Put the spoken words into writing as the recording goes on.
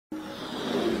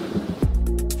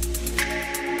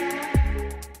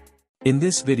In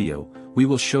this video, we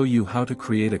will show you how to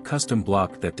create a custom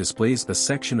block that displays a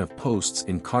section of posts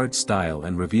in card style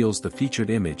and reveals the featured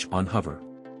image on hover.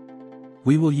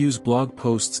 We will use blog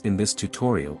posts in this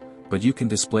tutorial, but you can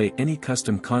display any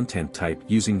custom content type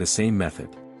using the same method.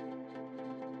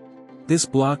 This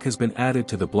block has been added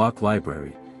to the block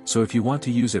library, so if you want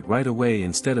to use it right away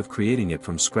instead of creating it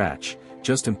from scratch,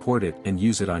 just import it and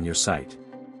use it on your site.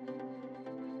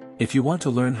 If you want to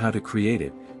learn how to create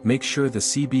it, make sure the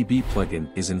CBB plugin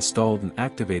is installed and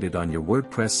activated on your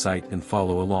WordPress site and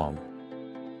follow along.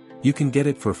 You can get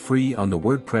it for free on the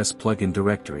WordPress plugin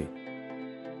directory.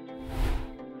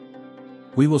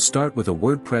 We will start with a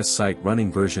WordPress site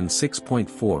running version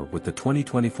 6.4 with the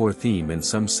 2024 theme and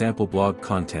some sample blog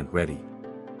content ready.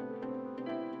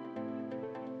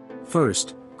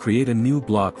 First, create a new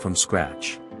block from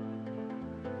scratch.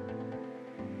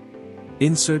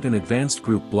 Insert an advanced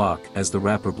group block as the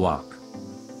wrapper block.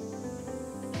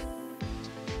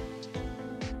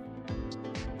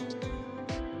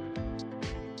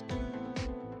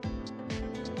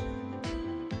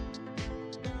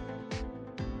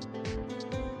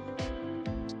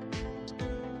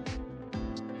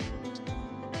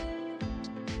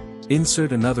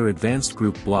 Insert another advanced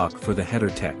group block for the header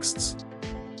texts.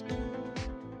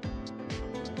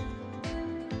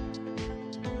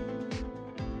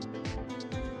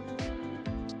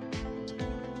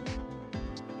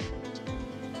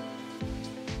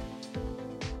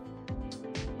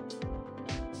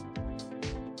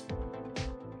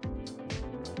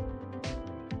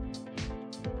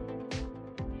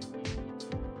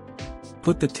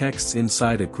 Put the texts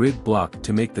inside a grid block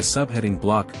to make the subheading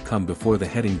block come before the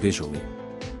heading visually.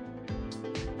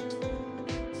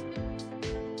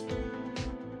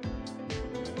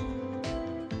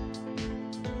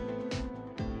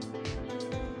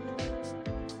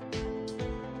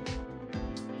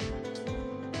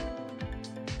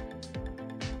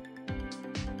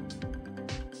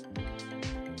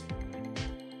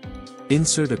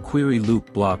 Insert a query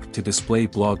loop block to display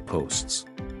blog posts.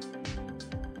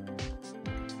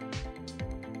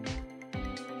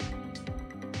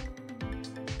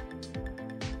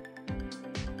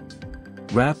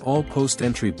 Wrap all post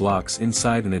entry blocks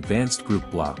inside an advanced group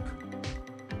block.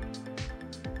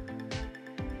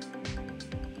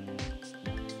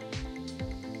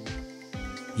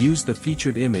 Use the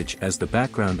featured image as the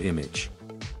background image.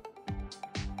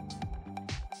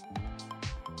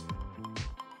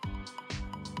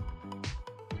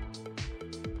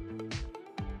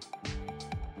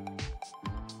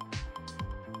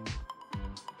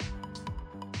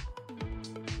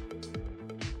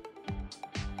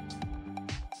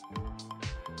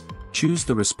 Choose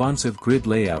the responsive grid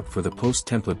layout for the post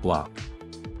template block.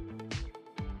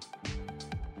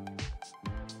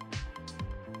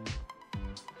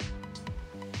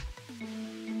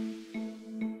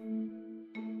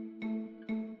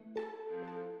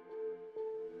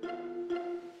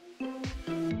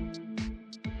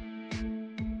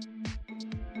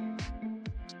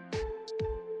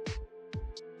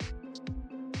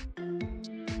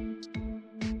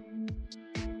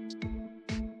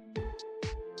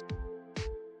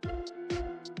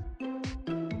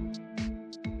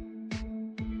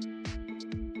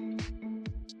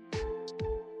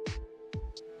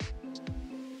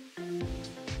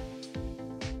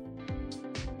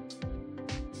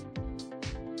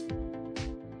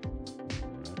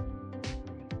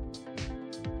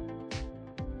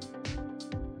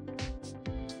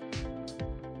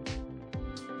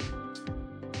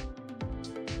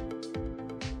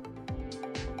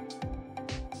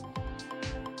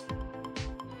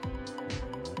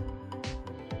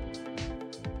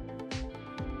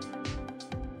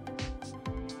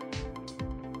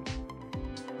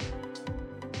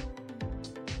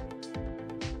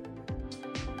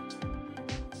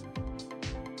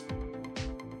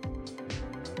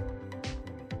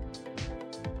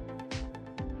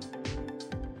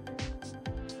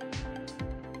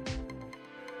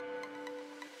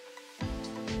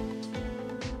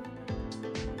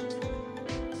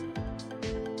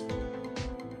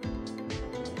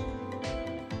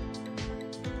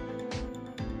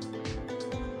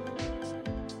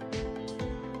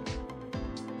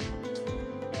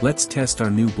 Let's test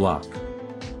our new block.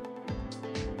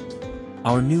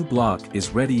 Our new block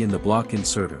is ready in the block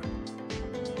inserter.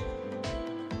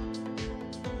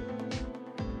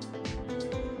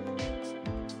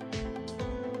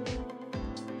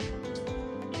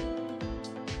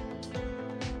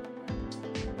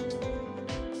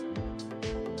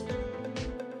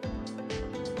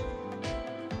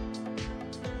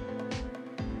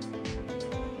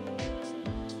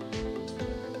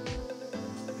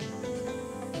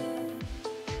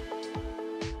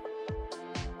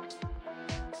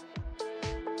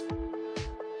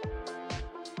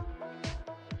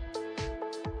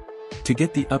 To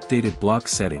get the updated block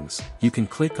settings, you can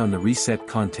click on the Reset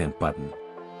Content button.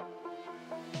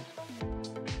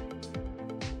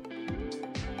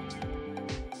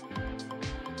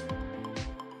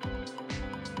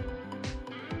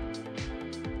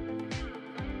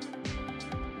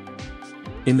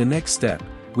 In the next step,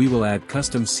 we will add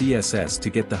custom CSS to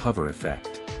get the hover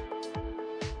effect.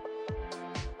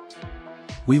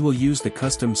 We will use the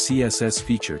custom CSS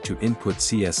feature to input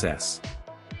CSS.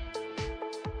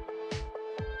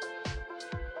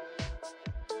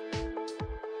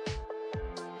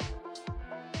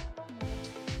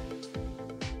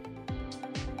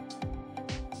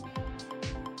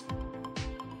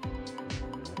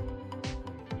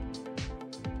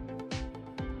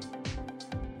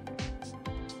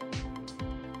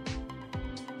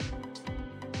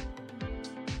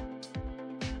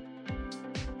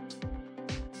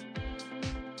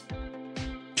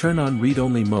 Turn on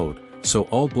read-only mode, so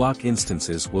all block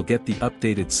instances will get the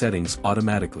updated settings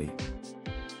automatically.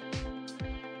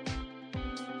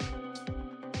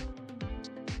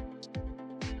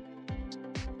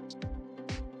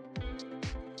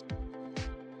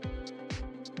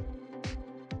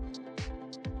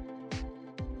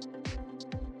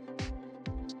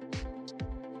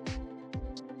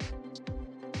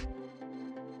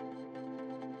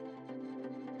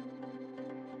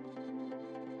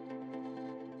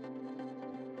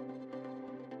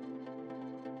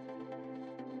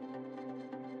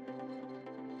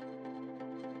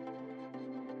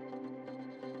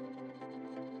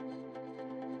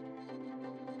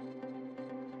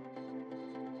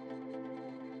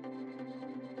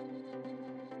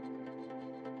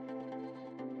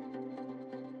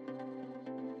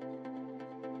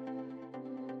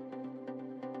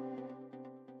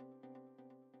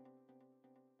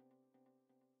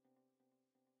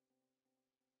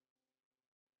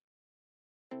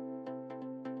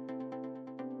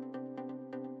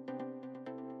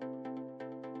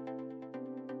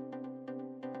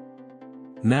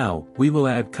 Now, we will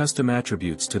add custom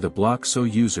attributes to the block so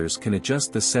users can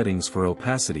adjust the settings for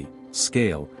opacity,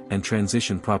 scale, and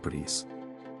transition properties.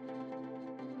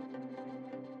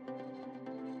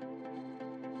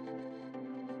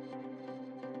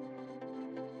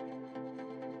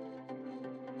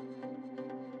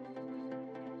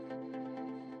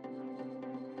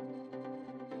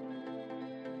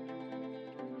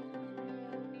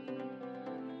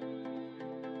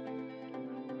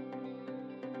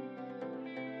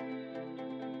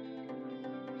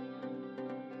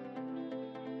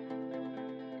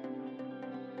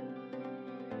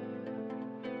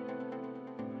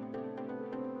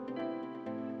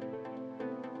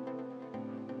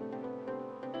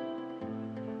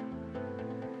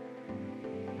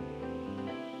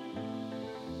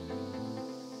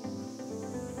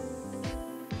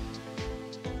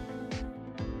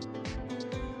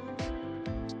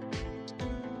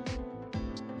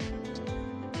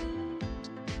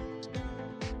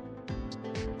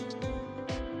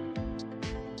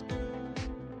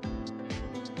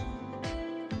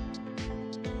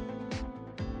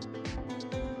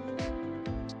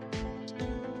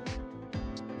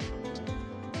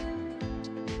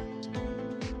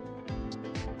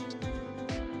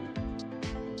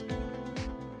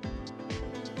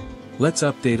 Let's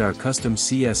update our custom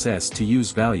CSS to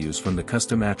use values from the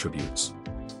custom attributes.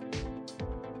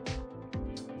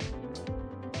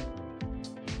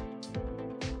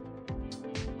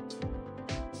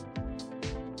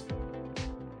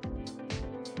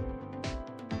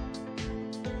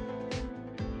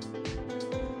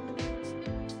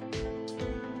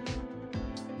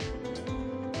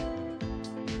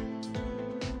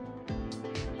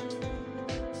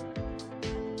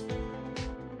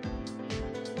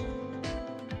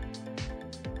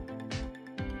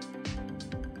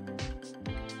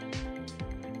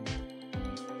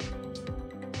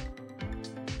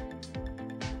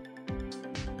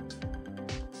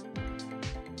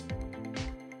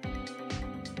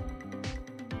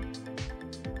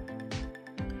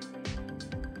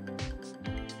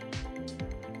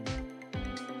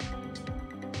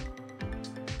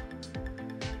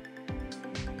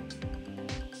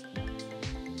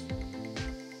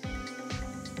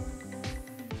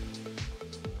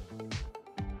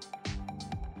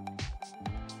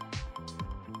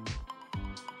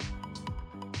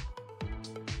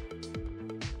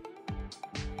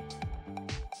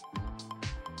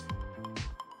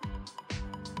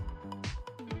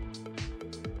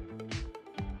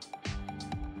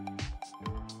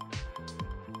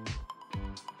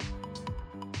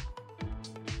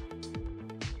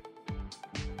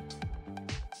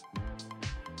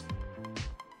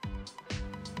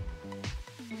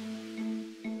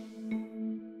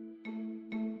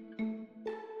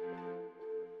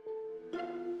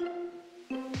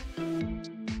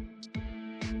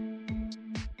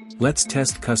 Let's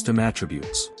test custom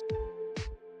attributes.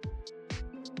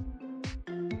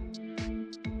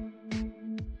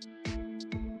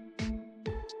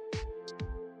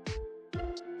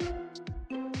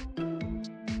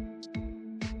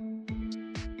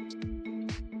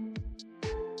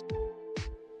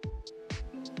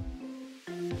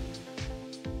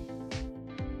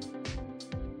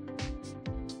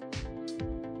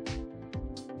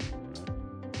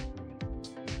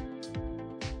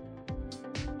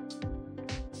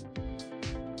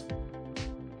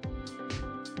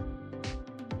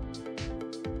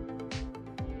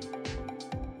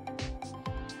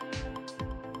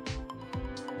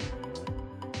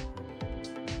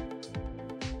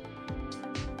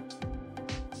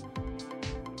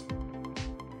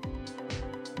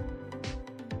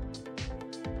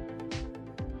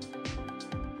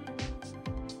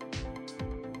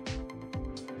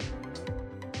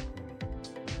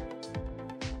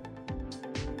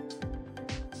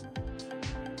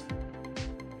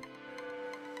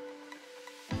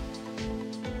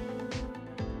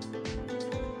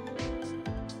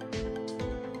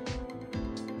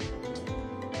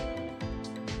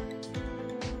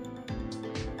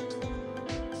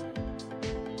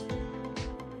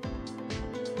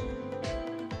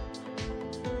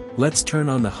 Let's turn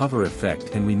on the hover effect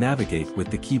and we navigate with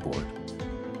the keyboard.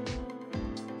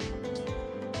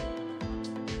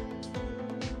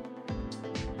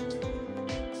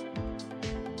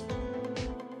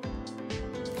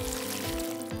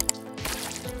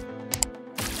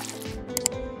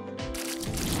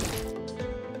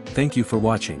 Thank you for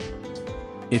watching.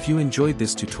 If you enjoyed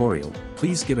this tutorial,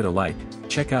 please give it a like,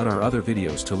 check out our other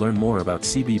videos to learn more about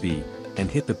CBB, and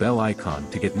hit the bell icon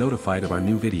to get notified of our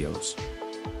new videos.